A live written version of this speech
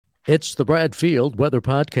It's the Brad Field Weather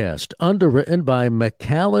Podcast, underwritten by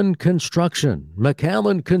McAllen Construction.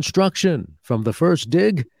 McAllen Construction, from the first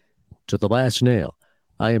dig to the last nail.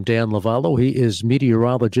 I am Dan Lavallo. He is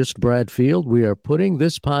meteorologist Brad Field. We are putting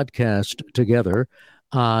this podcast together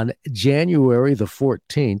on January the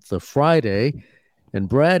 14th, the Friday. And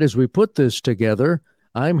Brad, as we put this together,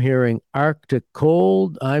 I'm hearing Arctic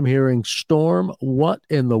cold. I'm hearing storm. What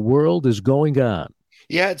in the world is going on?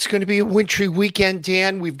 Yeah, it's going to be a wintry weekend,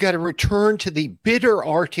 Dan. We've got to return to the bitter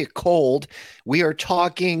Arctic cold. We are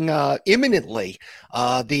talking imminently.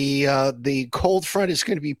 The cold front is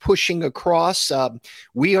going to be pushing across.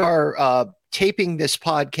 We are taping this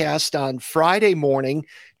podcast on Friday morning,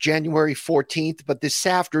 January 14th, but this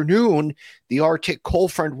afternoon, the Arctic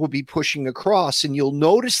cold front will be pushing across, and you'll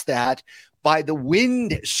notice that by the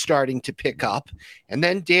wind starting to pick up. And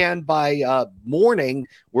then, Dan, by morning,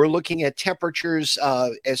 we're looking at temperatures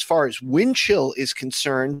as far as wind chill is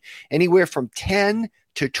concerned, anywhere from 10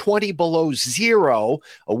 to 20 below zero.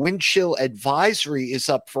 A wind chill advisory is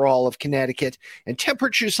up for all of Connecticut. And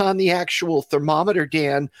temperatures on the actual thermometer,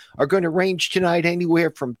 Dan, are going to range tonight anywhere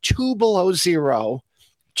from 2 below zero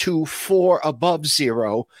to 4 above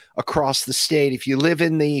zero across the state. If you live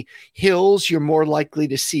in the hills, you're more likely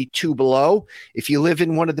to see 2 below. If you live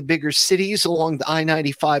in one of the bigger cities along the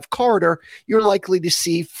I-95 corridor, you're likely to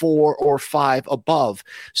see 4 or 5 above.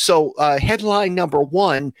 So headline number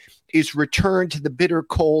one is return to the bitter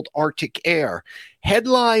cold Arctic air.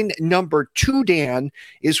 Headline number two, Dan,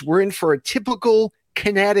 is we're in for a typical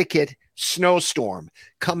Connecticut snowstorm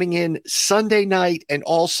coming in Sunday night and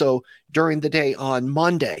also during the day on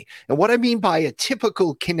Monday. And what I mean by a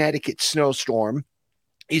typical Connecticut snowstorm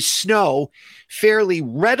is snow fairly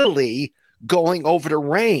readily going over to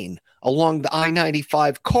rain along the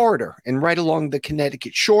I-95 corridor and right along the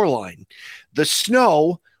Connecticut shoreline. The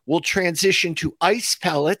snow will transition to ice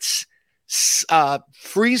pellets,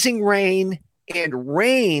 freezing rain, and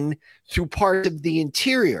rain through parts of the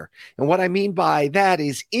interior. And what I mean by that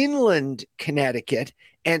is inland Connecticut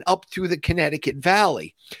and up through the Connecticut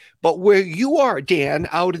Valley. But where you are, Dan,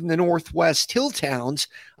 out in the northwest hill towns,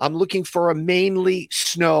 I'm looking for a mainly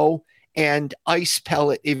snow and ice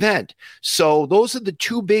pellet event. So those are the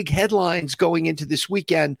two big headlines going into this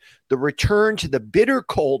weekend: the return to the bitter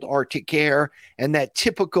cold Arctic air and that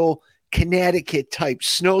typical Connecticut type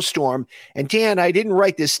snowstorm. And Dan, I didn't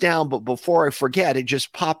write this down, but before I forget, it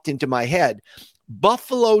just popped into my head.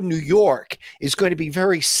 Buffalo, New York is going to be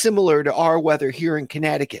very similar to our weather here in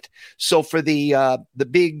Connecticut. So for the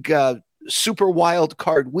big super wild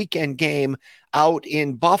card weekend game out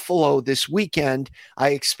in Buffalo this weekend, I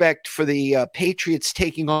expect for the Patriots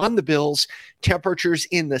taking on the Bills, temperatures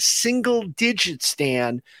in the single digits,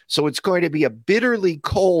 Dan. So it's going to be a bitterly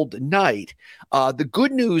cold night. The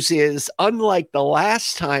good news is, unlike the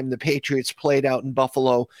last time the Patriots played out in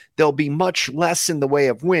Buffalo, there'll be much less in the way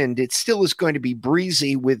of wind. It still is going to be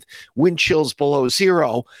breezy with wind chills below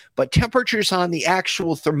zero, but temperatures on the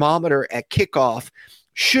actual thermometer at kickoff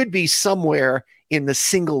should be somewhere in the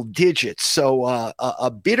single digits. So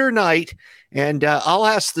a bitter night. And I'll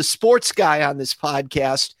ask the sports guy on this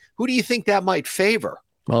podcast, who do you think that might favor?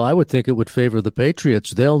 Well, I would think it would favor the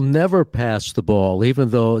Patriots. They'll never pass the ball, even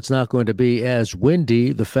though it's not going to be as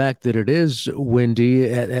windy. The fact that it is windy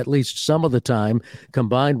at least some of the time,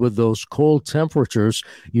 combined with those cold temperatures,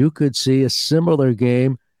 you could see a similar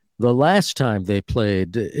game the last time they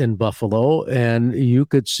played in Buffalo, and you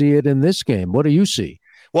could see it in this game. What do you see?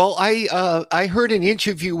 Well, I heard an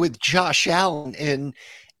interview with Josh Allen, and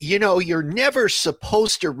you're never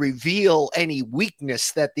supposed to reveal any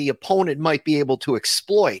weakness that the opponent might be able to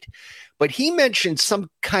exploit. But he mentioned some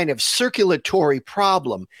kind of circulatory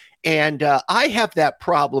problem. And I have that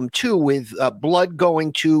problem too, with blood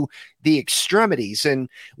going to the extremities. And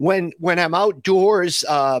when I'm outdoors,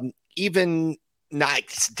 even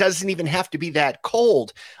nights, doesn't even have to be that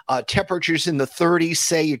cold. Temperatures in the 30s,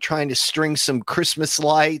 say you're trying to string some Christmas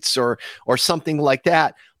lights or something like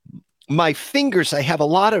that. My fingers, I have a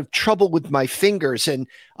lot of trouble with my fingers, and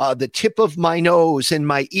the tip of my nose and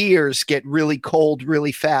my ears get really cold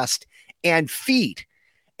really fast, and feet.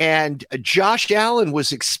 And Josh Allen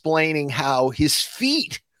was explaining how his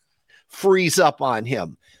feet freeze up on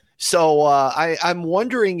him. So I'm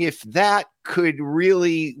wondering if that could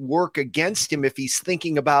really work against him if he's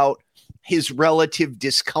thinking about his relative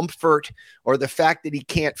discomfort or the fact that he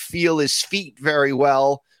can't feel his feet very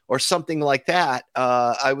well or something like that.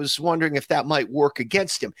 I was wondering if that might work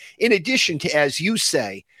against him. In addition to, as you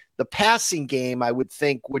say, the passing game, I would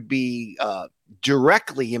think would be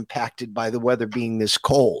directly impacted by the weather being this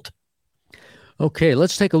cold. Okay,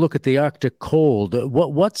 let's take a look at the Arctic cold.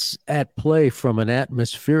 What's at play from an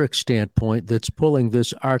atmospheric standpoint that's pulling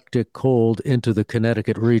this Arctic cold into the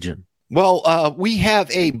Connecticut region? Well, we have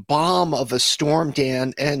a bomb of a storm,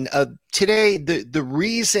 Dan, and today the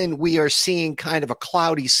reason we are seeing kind of a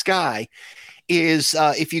cloudy sky is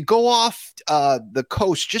if you go off the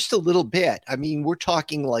coast just a little bit. I mean, we're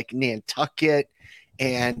talking like Nantucket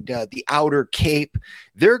and the outer Cape.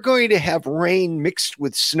 They're going to have rain mixed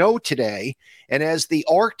with snow today. And as the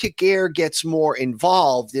Arctic air gets more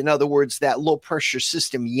involved, in other words, that low pressure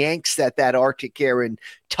system yanks at that Arctic air and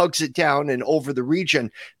tugs it down and over the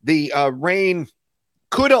region, the rain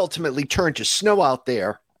could ultimately turn to snow out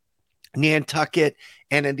there, Nantucket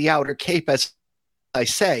and in the outer Cape, as I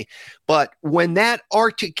say. But when that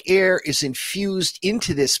Arctic air is infused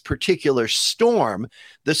into this particular storm,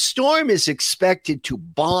 the storm is expected to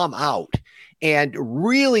bomb out and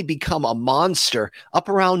really become a monster up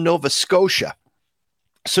around Nova Scotia.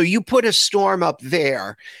 So you put a storm up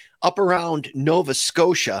there, up around Nova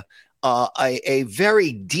Scotia, a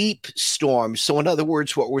very deep storm. So in other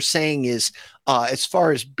words, what we're saying is, as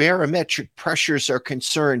far as barometric pressures are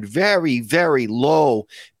concerned, very, very low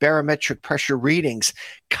barometric pressure readings,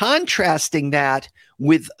 contrasting that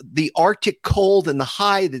with the Arctic cold and the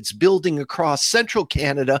high that's building across central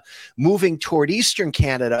Canada, moving toward eastern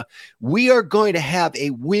Canada, we are going to have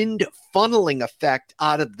a wind funneling effect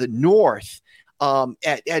out of the north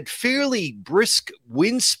at fairly brisk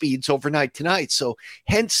wind speeds overnight tonight. So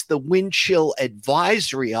hence the wind chill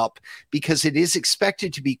advisory up, because it is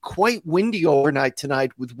expected to be quite windy overnight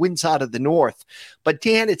tonight with winds out of the north. But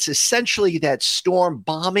Dan, it's essentially that storm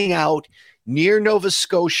bombing out near Nova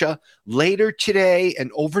Scotia later today and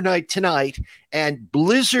overnight tonight, and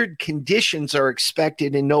blizzard conditions are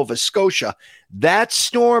expected in Nova Scotia. That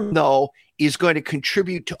storm, though, is going to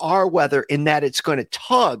contribute to our weather in that it's going to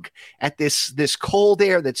tug at this cold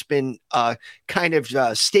air that's been kind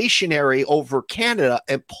of stationary over Canada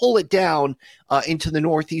and pull it down into the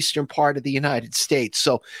northeastern part of the United States.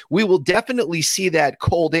 So we will definitely see that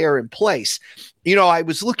cold air in place. You know, I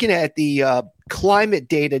was looking at the climate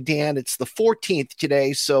data, Dan. It's the 14th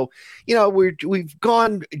today. So, you know, we've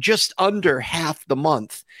gone just under half the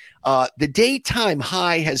month. The daytime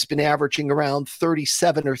high has been averaging around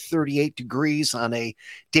 37 or 38 degrees on a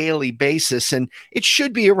daily basis, and it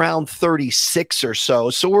should be around 36 or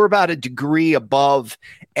so. So we're about a degree above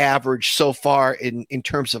average so far in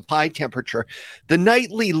terms of high temperature. The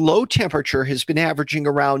nightly low temperature has been averaging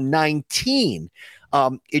around 19.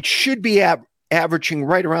 It should be averaging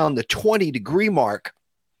right around the 20-degree mark.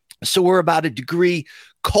 So we're about a degree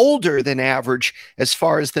colder than average as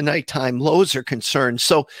far as the nighttime lows are concerned.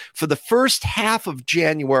 So for the first half of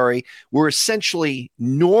January, we're essentially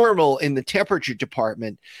normal in the temperature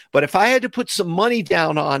department. But if I had to put some money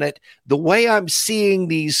down on it, the way I'm seeing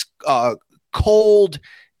these cold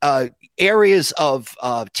areas of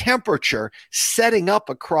temperature setting up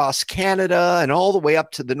across Canada and all the way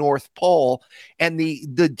up to the North Pole, and the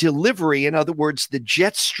delivery, in other words, the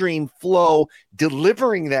jet stream flow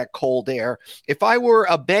delivering that cold air. If I were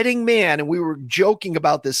a betting man, and we were joking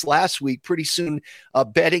about this last week, pretty soon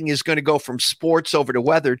betting is going to go from sports over to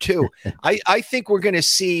weather too. I think we're going to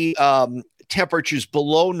see temperatures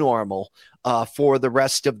below normal for the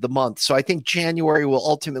rest of the month. So I think January will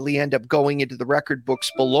ultimately end up going into the record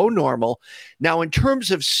books below normal. Now, in terms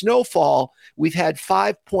of snowfall, we've had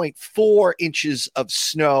 5.4 inches of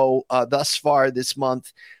snow thus far this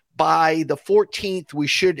month. By the 14th, we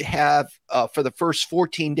should have, for the first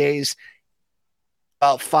 14 days,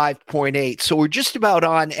 about 5.8. So we're just about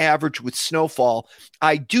on average with snowfall.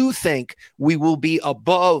 I do think we will be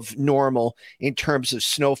above normal in terms of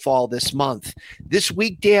snowfall this month. This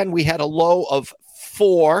week, Dan, we had a low of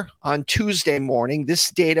 4 on Tuesday morning. This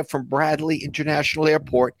data from Bradley International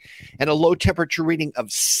Airport, and a low temperature reading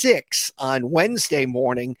of 6 on Wednesday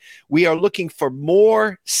morning. We are looking for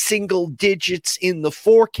more single digits in the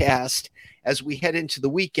forecast as we head into the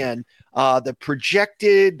weekend. The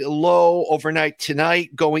projected low overnight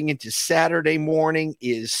tonight going into Saturday morning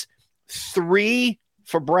is 3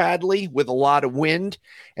 for Bradley with a lot of wind.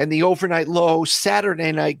 And the overnight low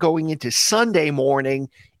Saturday night going into Sunday morning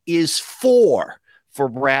is 4 for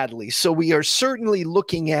Bradley. So we are certainly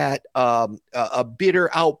looking at a bitter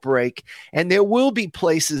outbreak, and there will be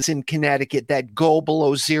places in Connecticut that go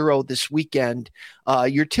below zero this weekend.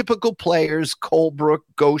 Your typical players, Colebrook,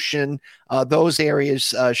 Goshen, those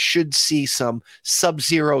areas should see some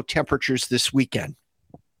sub-zero temperatures this weekend.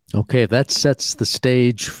 Okay, that sets the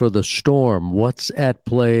stage for the storm. What's at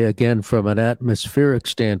play again from an atmospheric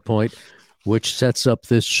standpoint, which sets up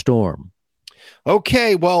this storm?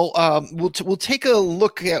 Okay, well, we'll take a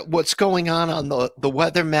look at what's going on the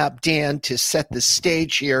weather map, Dan, to set the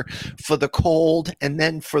stage here for the cold and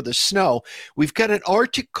then for the snow. We've got an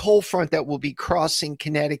Arctic cold front that will be crossing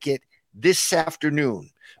Connecticut this afternoon,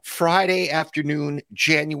 Friday afternoon,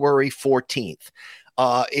 January 14th.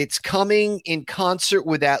 It's coming in concert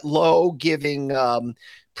with that low, giving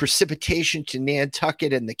precipitation to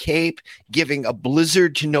Nantucket and the Cape, giving a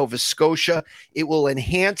blizzard to Nova Scotia. It will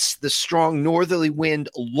enhance the strong northerly wind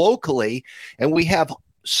locally, and we have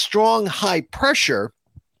strong high pressure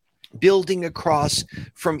building across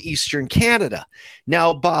from eastern Canada.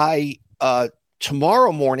 Now, by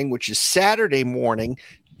tomorrow morning, which is Saturday morning,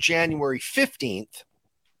 January 15th,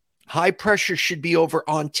 high pressure should be over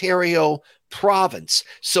Ontario province.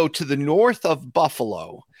 So to the north of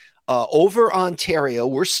Buffalo, over Ontario,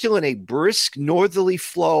 we're still in a brisk northerly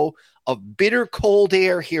flow of bitter cold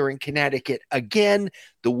air here in Connecticut. Again,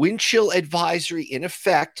 the wind chill advisory in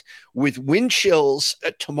effect, with wind chills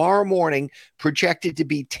tomorrow morning projected to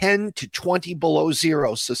be 10 to 20 below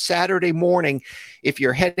zero. So Saturday morning, if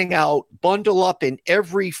you're heading out, bundle up in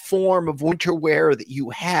every form of winter wear that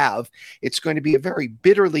you have. It's going to be a very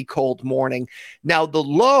bitterly cold morning. Now, the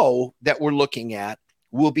low that we're looking at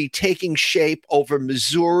will be taking shape over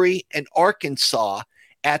Missouri and Arkansas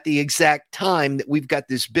at the exact time that we've got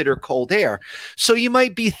this bitter cold air. So you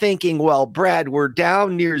might be thinking, well, Brad, we're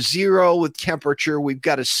down near zero with temperature. We've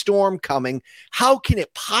got a storm coming. How can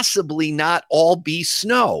it possibly not all be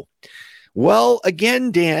snow? Well,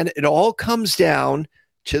 again, Dan, it all comes down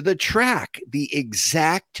to the track, the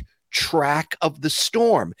exact track of the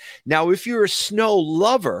storm. Now, if you're a snow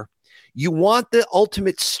lover, you want the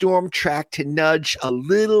ultimate storm track to nudge a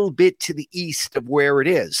little bit to the east of where it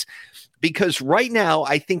is, because right now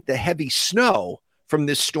I think the heavy snow from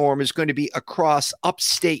this storm is going to be across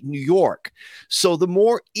upstate New York. So the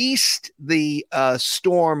more east the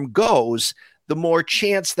storm goes, the more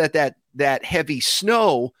chance that heavy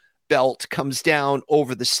snow belt comes down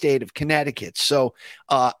over the state of Connecticut. So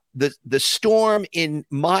the storm, in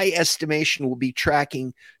my estimation, will be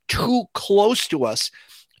tracking too close to us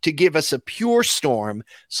to give us a pure storm.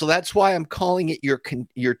 So that's why I'm calling it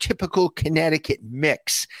your typical Connecticut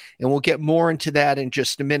mix. And we'll get more into that in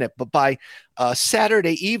just a minute. But by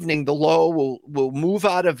Saturday evening, the low will move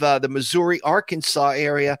out of the Missouri, Arkansas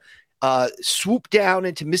area, swoop down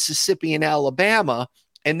into Mississippi and Alabama,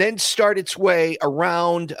 and then start its way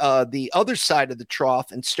around the other side of the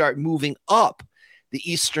trough and start moving up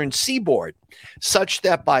the eastern seaboard, such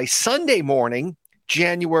that by Sunday morning,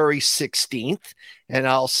 January 16th, and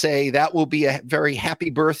I'll say that will be a very happy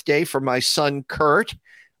birthday for my son, Kurt,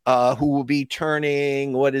 who will be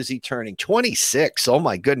turning, what is he turning? 26. Oh,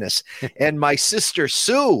 my goodness. And my sister,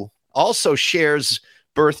 Sue, also shares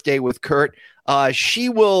birthday with Kurt. She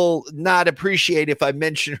will not appreciate if I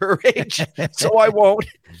mention her age, so I won't.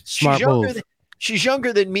 She's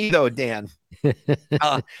younger than me, though, Dan.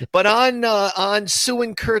 But on Sue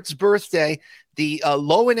and Kurt's birthday, the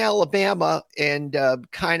low in Alabama and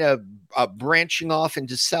kind of branching off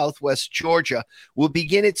into southwest Georgia will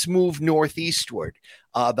begin its move northeastward.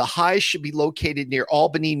 The high should be located near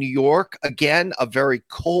Albany, New York. Again, a very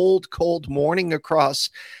cold morning across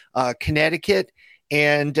Connecticut.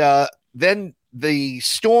 And then the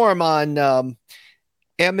storm on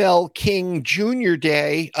ML King Jr.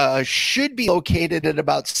 Day should be located at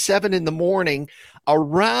about 7 in the morning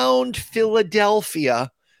around Philadelphia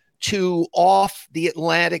to off the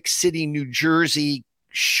Atlantic City, New Jersey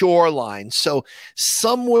shoreline. So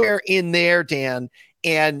somewhere in there, Dan,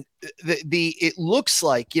 and it looks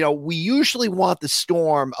like, we usually want the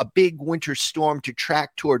storm, a big winter storm, to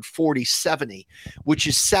track toward 4070, which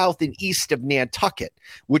is south and east of Nantucket,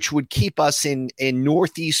 which would keep us in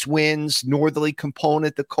northeast winds, northerly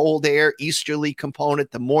component, the cold air, easterly component,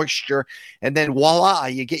 the moisture, and then voila,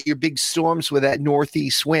 you get your big storms with that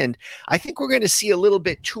northeast wind. I think we're going to see a little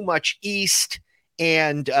bit too much east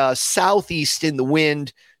and southeast in the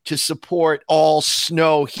wind to support all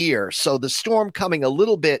snow here. So the storm coming a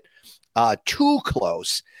little bit too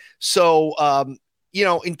close. So,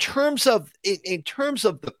 in terms of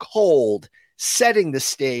the cold setting the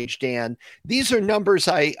stage, Dan, these are numbers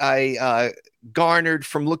I garnered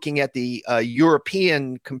from looking at the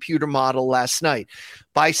European computer model last night.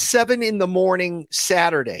 By 7 in the morning,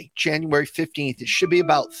 Saturday, January 15th, it should be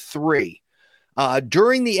about 3.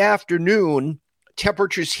 During the afternoon,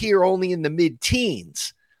 temperatures here only in the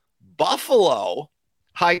mid-teens. Buffalo,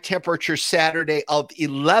 high temperature Saturday of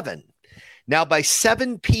 11. Now, by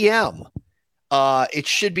 7 p.m., It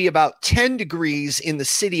should be about 10 degrees in the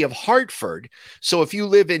city of Hartford. So if you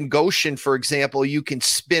live in Goshen, for example, you can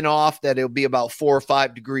spin off that it'll be about 4 or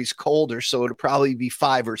 5 degrees colder. So it'll probably be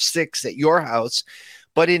 5 or 6 at your house.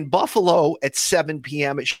 But in Buffalo at 7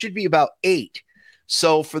 p.m., it should be about 8.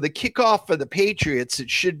 So for the kickoff for the Patriots, it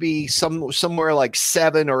should be somewhere like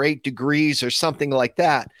 7 or 8 degrees or something like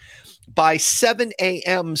that. By 7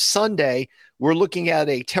 a.m. Sunday, we're looking at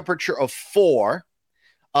a temperature of 4,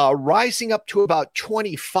 rising up to about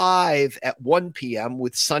 25 at 1 p.m.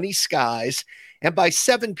 with sunny skies. And by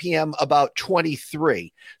 7 p.m., about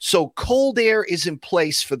 23. So cold air is in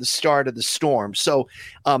place for the start of the storm. So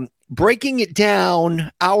breaking it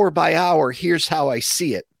down hour by hour, here's how I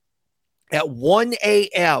see it. At 1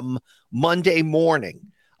 a.m. Monday morning,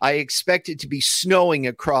 I expect it to be snowing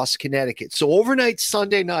across Connecticut. So overnight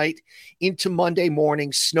Sunday night into Monday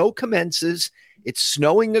morning, snow commences. It's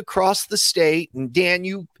snowing across the state. And Dan,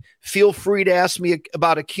 you feel free to ask me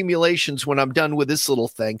about accumulations when I'm done with this little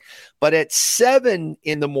thing. But at 7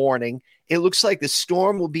 in the morning, it looks like the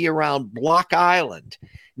storm will be around Block Island.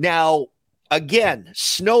 Now, again,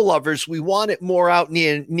 snow lovers, we want it more out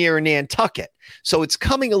near Nantucket. So it's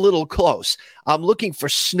coming a little close. I'm looking for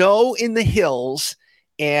snow in the hills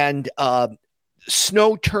and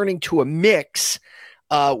snow turning to a mix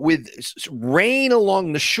with rain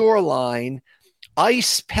along the shoreline,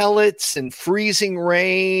 ice pellets and freezing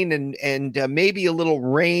rain and maybe a little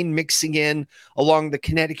rain mixing in along the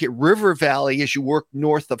Connecticut River Valley as you work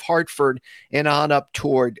north of Hartford and on up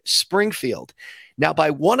toward Springfield. Now,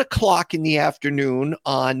 by 1 o'clock in the afternoon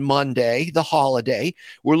on Monday, the holiday,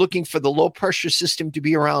 we're looking for the low pressure system to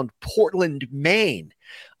be around Portland, Maine.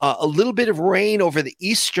 A little bit of rain over the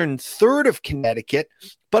eastern third of Connecticut,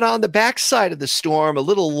 but on the backside of the storm, a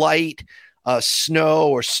little light snow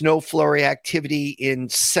or snow flurry activity in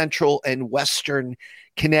central and western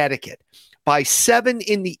Connecticut. By 7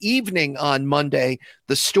 in the evening on Monday,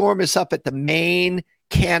 the storm is up at the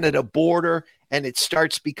Maine-Canada border, and it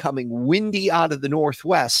starts becoming windy out of the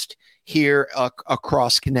northwest here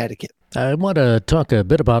across Connecticut. I want to talk a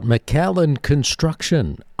bit about McAllen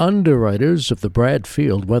Construction, underwriters of the Brad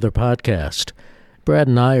Field Weather Podcast. Brad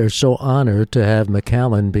and I are so honored to have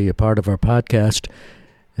McAllen be a part of our podcast.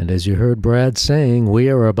 And as you heard Brad saying, we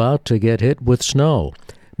are about to get hit with snow.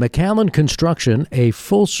 McAllen Construction, a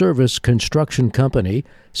full-service construction company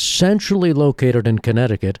centrally located in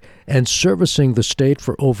Connecticut and servicing the state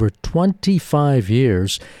for over 25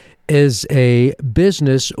 years, is a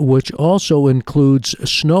business which also includes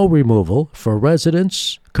snow removal for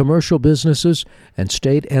residents, commercial businesses, and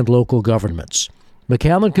state and local governments.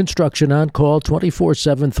 McAllen Construction, on call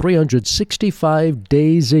 24/7, 365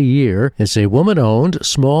 days a year, is a woman-owned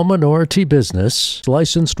small minority business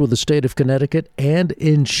licensed with the state of Connecticut and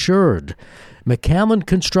insured. McAllen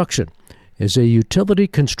Construction is a utility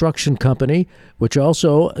construction company which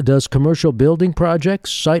also does commercial building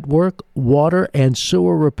projects, site work, water and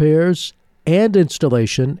sewer repairs, and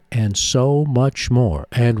installation, and so much more.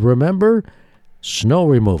 And remember, snow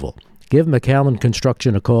removal. Give McAllen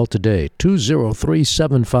Construction a call today,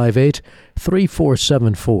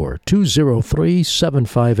 203-758-3474,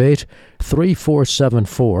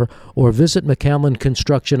 203-758-3474, or visit McAllen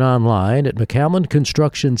Construction online at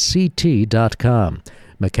McAllenConstructionCT.com,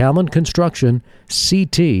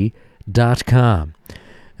 McAllenConstructionCT.com.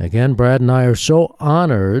 Again, Brad and I are so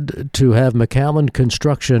honored to have McAllen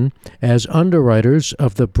Construction as underwriters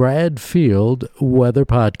of the Brad Field Weather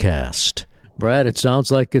Podcast. Brad, it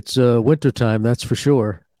sounds like it's wintertime, that's for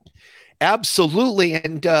sure. Absolutely.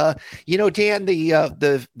 And, Dan,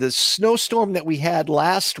 the snowstorm that we had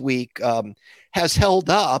last week has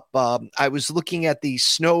held up. I was looking at the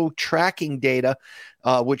snow tracking data,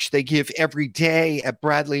 which they give every day at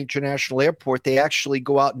Bradley International Airport. They actually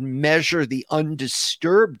go out and measure the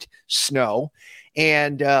undisturbed snow.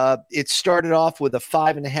 And it started off with a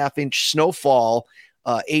 5.5-inch snowfall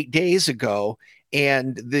 8 days ago.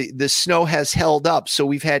 And the snow has held up. So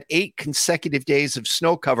we've had 8 consecutive days of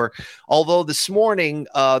snow cover. Although this morning,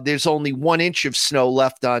 there's only 1 inch of snow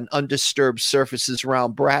left on undisturbed surfaces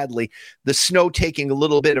around Bradley. The snow taking a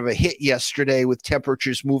little bit of a hit yesterday with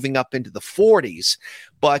temperatures moving up into the 40s.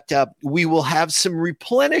 But we will have some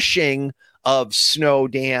replenishing of snow,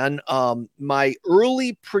 Dan. My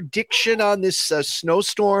early prediction on this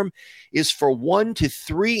snowstorm is for 1 to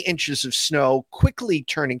 3 inches of snow, quickly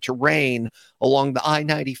turning to rain along the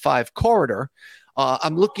I-95 corridor.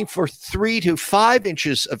 I'm looking for 3 to 5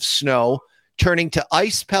 inches of snow, turning to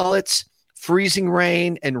ice pellets, freezing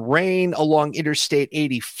rain, and rain along Interstate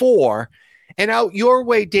 84. And out your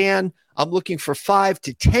way, Dan, I'm looking for 5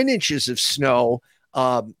 to 10 inches of snow,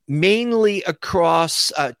 mainly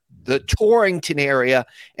across the Torrington area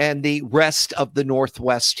and the rest of the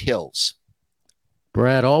Northwest Hills.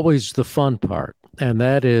 Brad, always the fun part, and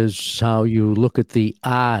that is how you look at the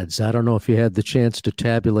odds. I don't know if you had the chance to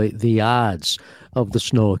tabulate the odds of the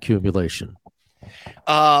snow accumulation.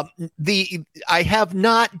 I have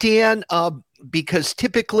not, Dan, because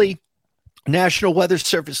typically National Weather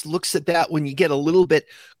Service looks at that when you get a little bit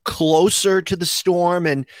closer to the storm,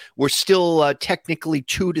 and we're still technically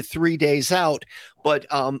 2 to 3 days out. But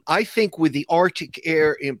I think with the Arctic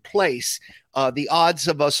air in place, the odds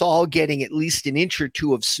of us all getting at least an inch or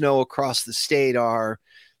two of snow across the state are,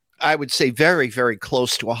 I would say, very, very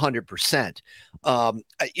close to 100%.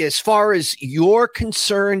 As far as you're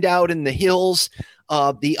concerned out in the hills,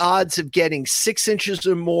 the odds of getting 6 inches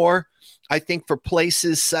or more, I think for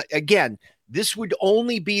places, again, this would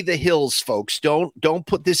only be the hills, folks. Don't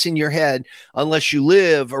put this in your head unless you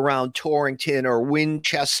live around Torrington or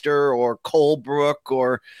Winchester or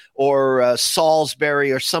Colebrook or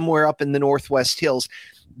Salisbury or somewhere up in the Northwest Hills.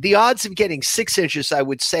 The odds of getting 6 inches, I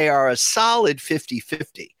would say, are a solid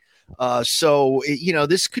 50-50. So,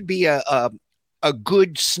 this could be a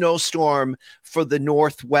good snowstorm for the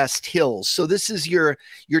Northwest Hills. So this is your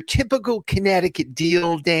typical Connecticut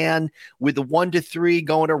deal, Dan, with the 1 to 3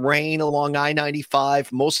 going to rain along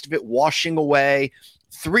I-95, most of it washing away,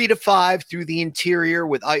 3 to 5 through the interior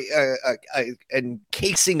with and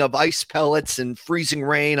casing of ice pellets and freezing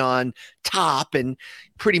rain on top, and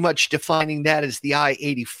pretty much defining that as the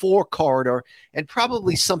I-84 corridor, and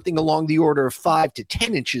probably something along the order of 5 to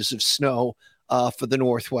 10 inches of snow for the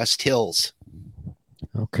Northwest Hills.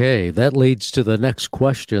 Okay, that leads to the next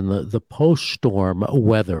question, the post-storm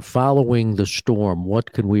weather. Following the storm,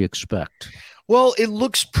 what can we expect? Well, it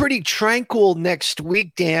looks pretty tranquil next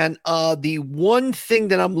week, Dan. The one thing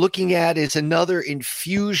that I'm looking at is another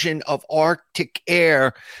infusion of Arctic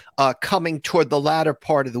air coming toward the latter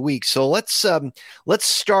part of the week. So let's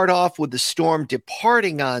start off with the storm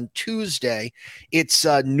departing on Tuesday. It's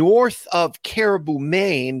north of Caribou,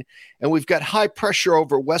 Maine, and we've got high pressure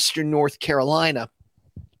over western North Carolina,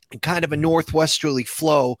 and kind of a northwesterly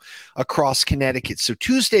flow across Connecticut. So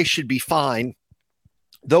Tuesday should be fine,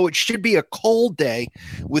 though it should be a cold day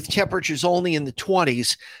with temperatures only in the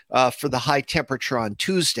 20s for the high temperature on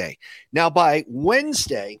Tuesday. Now, by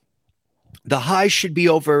Wednesday, the high should be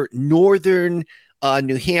over northern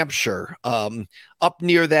New Hampshire, up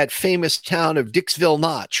near that famous town of Dixville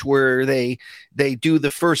Notch, where they do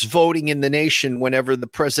the first voting in the nation whenever the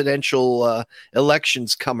presidential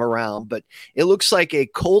elections come around. But it looks like a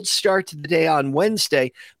cold start to the day on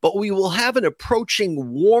Wednesday, but we will have an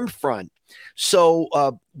approaching warm front.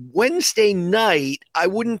 So Wednesday night, I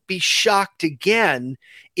wouldn't be shocked again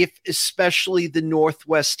if especially the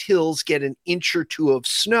Northwest Hills get an inch or two of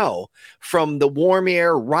snow from the warm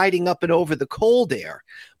air riding up and over the cold air.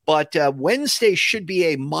 But Wednesday should be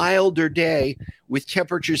a milder day with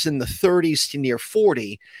temperatures in the 30s to near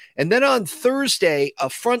 40. And then on Thursday, a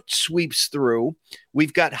front sweeps through.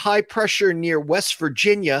 We've got high pressure near West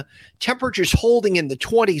Virginia, temperatures holding in the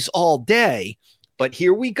 20s all day. But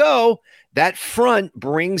here we go. That front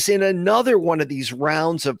brings in another one of these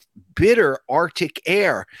rounds of bitter Arctic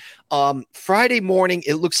air. Friday morning,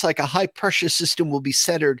 it looks like a high pressure system will be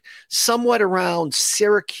centered somewhat around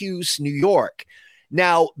Syracuse, New York.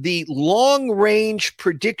 Now, the long range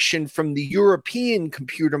prediction from the European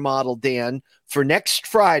computer model, Dan, for next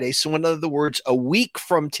Friday, so in other words, a week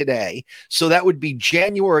from today, so that would be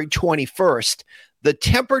January 21st, the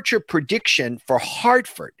temperature prediction for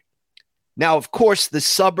Hartford. Now, of course, the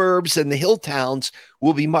suburbs and the hill towns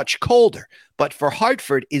will be much colder, but for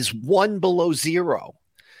Hartford is 1 below zero.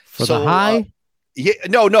 For the high?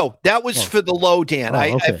 No, that was for the low, Dan.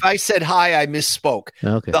 Okay. If I said high, I misspoke.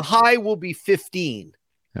 Okay. The high will be 15.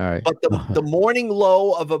 All right. But the morning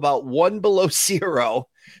low of about 1 below zero.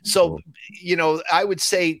 So, I would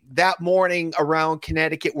say that morning around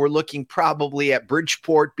Connecticut, we're looking probably at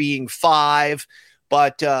Bridgeport being 5,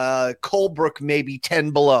 but Colebrook maybe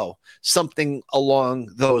 10 below, something along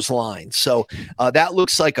those lines. So that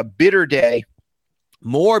looks like a bitter day,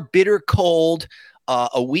 more bitter cold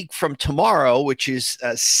a week from tomorrow, which is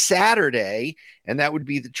Saturday, and that would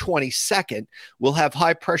be the 22nd. We'll have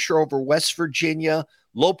high pressure over West Virginia,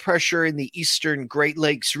 low pressure in the eastern Great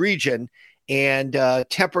Lakes region, and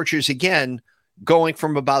temperatures again going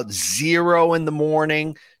from about 0 in the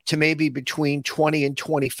morning to maybe between 20 and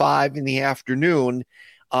 25 in the afternoon.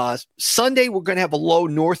 Sunday, we're going to have a low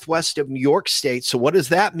northwest of New York State. So what does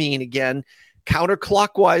that mean again?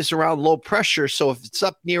 counterclockwise around low pressure. So if it's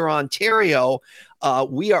up near Ontario,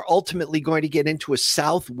 we are ultimately going to get into a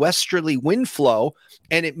southwesterly wind flow,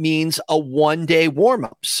 and it means a one-day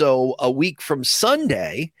warm-up. So a week from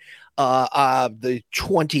Sunday, the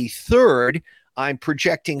 23rd, I'm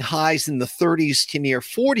projecting highs in the 30s to near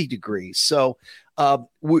 40 degrees. So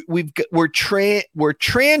we're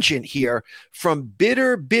transient here from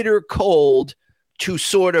bitter cold to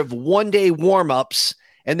sort of one-day warm-ups,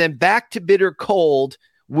 and then back to bitter cold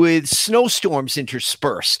with snowstorms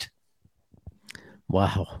interspersed.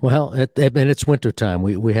 Wow. Well, and it's wintertime.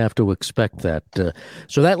 We have to expect that.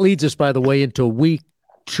 So that leads us, by the way, into week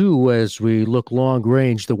 2 as we look long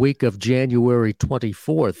range, the week of January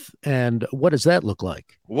 24th. And what does that look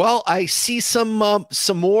like? Well, I see some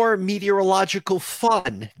more meteorological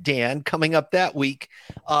fun, Dan, coming up that week.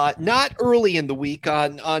 Not early in the week.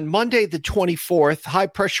 On Monday, the 24th, high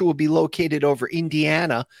pressure will be located over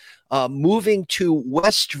Indiana, moving to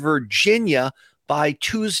West Virginia by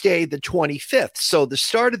Tuesday, the 25th. So the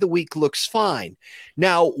start of the week looks fine.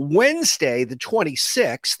 Now, Wednesday, the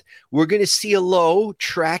 26th, we're going to see a low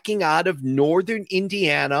tracking out of northern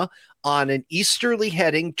Indiana on an easterly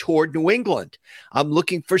heading toward New England. I'm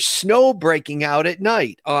looking for snow breaking out at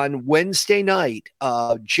night on Wednesday night,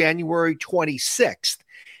 January 26th.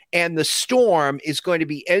 And the storm is going to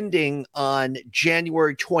be ending on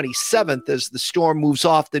January 27th as the storm moves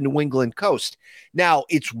off the New England coast. Now,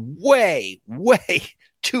 it's way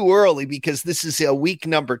too early because this is a week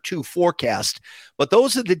number 2 forecast. But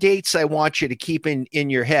those are the dates I want you to keep in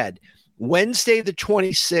your head. Wednesday, the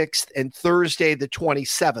 26th, and Thursday, the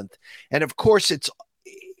 27th. And of course,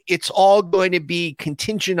 it's all going to be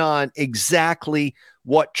contingent on exactly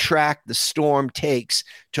what track the storm takes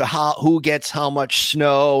to who gets how much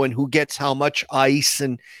snow and who gets how much ice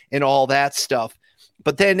and all that stuff.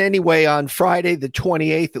 But then anyway, on Friday, the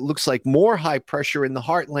 28th, it looks like more high pressure in the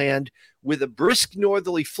heartland with a brisk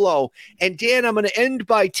northerly flow. And Dan, I'm going to end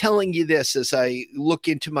by telling you this as I look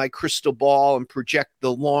into my crystal ball and project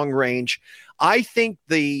the long range. I think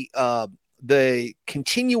the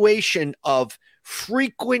continuation of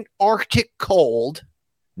frequent Arctic cold,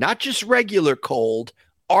 not just regular cold,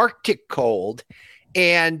 Arctic cold,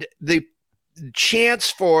 and the chance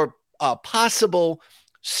for possible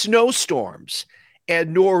snowstorms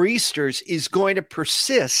and nor'easters is going to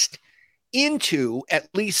persist into at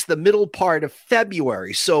least the middle part of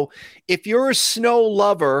February. So if you're a snow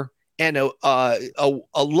lover and a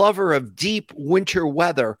lover of deep winter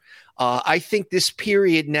weather, I think this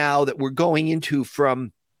period now that we're going into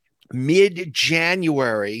from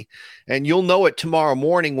mid-January, and you'll know it tomorrow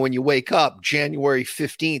morning when you wake up, January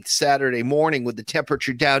 15th, Saturday morning, with the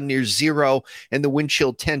temperature down near 0 and the wind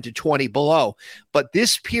chill 10 to 20 below. But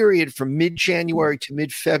this period from mid-January to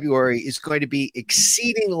mid-February is going to be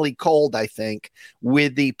exceedingly cold, I think,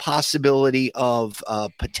 with the possibility of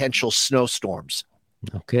potential snowstorms.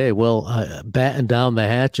 Okay, well, batten down the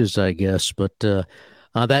hatches, I guess, but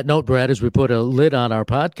on that note, Brad, as we put a lid on our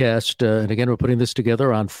podcast, and again, we're putting this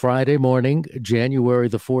together on Friday morning, January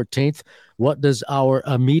the 14th. What does our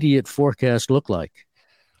immediate forecast look like?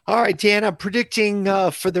 All right, Dan, I'm predicting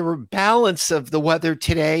for the balance of the weather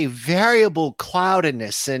today, variable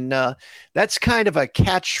cloudiness. And that's kind of a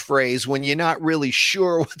catchphrase when you're not really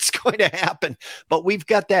sure what's going to happen. But we've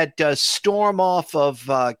got that storm off of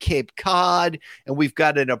Cape Cod, and we've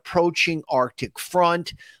got an approaching Arctic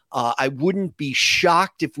front. I wouldn't be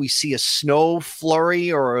shocked if we see a snow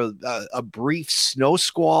flurry or a brief snow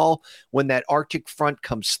squall when that Arctic front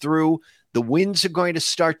comes through. The winds are going to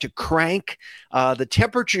start to crank. The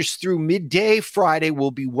temperatures through midday Friday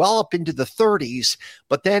will be well up into the 30s.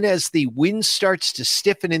 But then as the wind starts to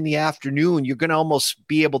stiffen in the afternoon, you're going to almost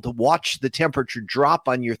be able to watch the temperature drop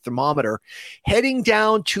on your thermometer, heading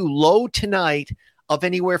down to low tonight of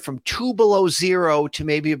anywhere from 2 below 0 to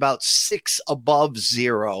maybe about 6 above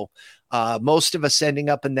 0. Most of us ending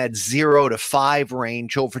up in that 0 to 5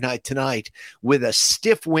 range overnight tonight with a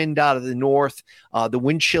stiff wind out of the north. The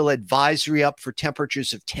wind chill advisory up for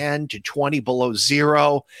temperatures of 10 to 20 below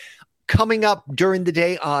 0. Coming up during the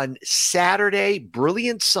day on Saturday,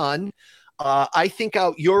 brilliant sun. I think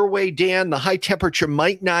out your way, Dan, the high temperature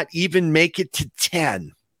might not even make it to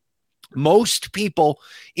 10. Most people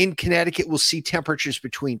in Connecticut will see temperatures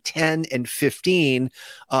between 10 and 15.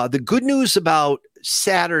 The good news about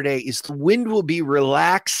Saturday is the wind will be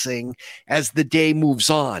relaxing as the day moves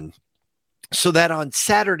on, so that on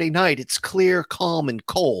Saturday night, it's clear, calm, and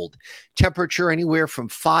cold. Temperature anywhere from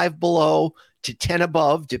 5 below to 10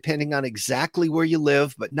 above, depending on exactly where you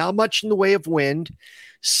live, but not much in the way of wind.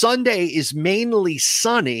 Sunday is mainly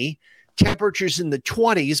sunny. Temperatures in the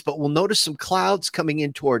 20s, but we'll notice some clouds coming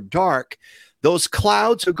in toward dark. Those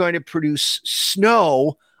clouds are going to produce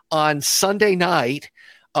snow on Sunday night,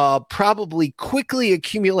 probably quickly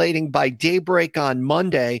accumulating by daybreak on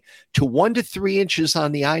Monday to 1 to 3 inches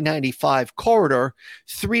on the I-95 corridor,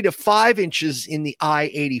 3 to 5 inches in the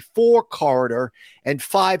I-84 corridor, and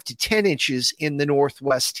 5 to 10 inches in the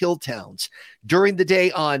northwest hill towns. During the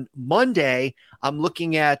day on Monday, I'm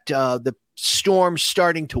looking at the storm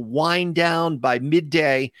starting to wind down by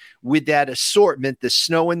midday with that assortment, the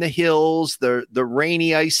snow in the hills, the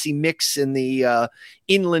rainy, icy mix in the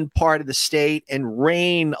inland part of the state, and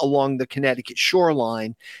rain along the Connecticut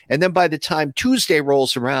shoreline. And then by the time Tuesday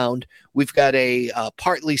rolls around, we've got a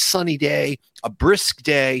partly sunny day, a brisk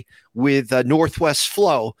day with northwest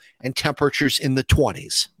flow and temperatures in the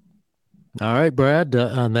 20s. All right, Brad,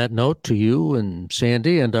 on that note, to you and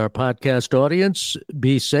Sandy and our podcast audience,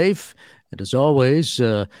 be safe. And as always,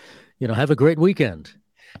 have a great weekend.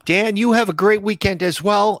 Dan, you have a great weekend as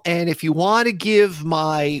well. And if you want to give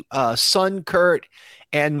my son, Kurt,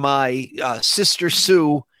 and my sister,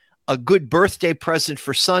 Sue, a good birthday present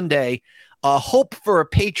for Sunday, hope for a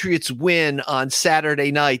Patriots win on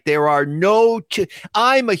Saturday night. There are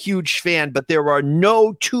I'm a huge fan, but there are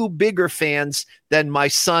no two bigger fans than my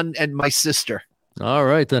son and my sister. All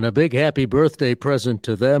right, then a big happy birthday present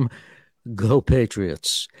to them. Go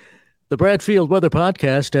Patriots. The Bradfield Weather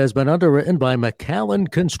Podcast has been underwritten by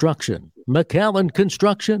McAllen Construction. McAllen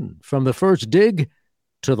Construction, from the first dig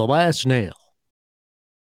to the last nail.